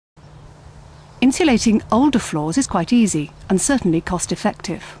Insulating older floors is quite easy and certainly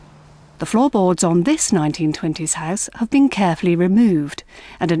cost-effective. The floorboards on this 1920s house have been carefully removed,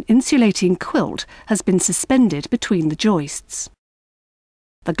 and an insulating quilt has been suspended between the joists.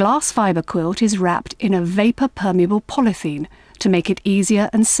 The glass fibre quilt is wrapped in a vapour-permeable polythene to make it easier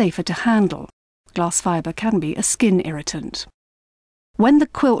and safer to handle. Glass fibre can be a skin irritant. When the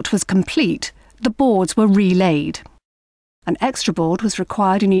quilt was complete, the boards were relaid. An extra board was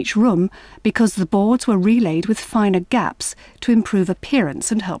required in each room because the boards were relaid with finer gaps to improve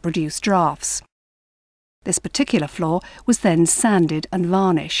appearance and help reduce drafts. This particular floor was then sanded and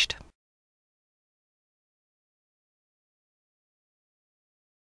varnished.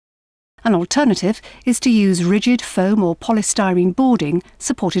 An alternative is to use rigid foam or polystyrene boarding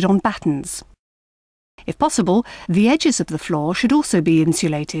supported on battens. If possible, the edges of the floor should also be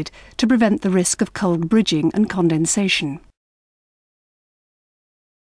insulated to prevent the risk of cold bridging and condensation.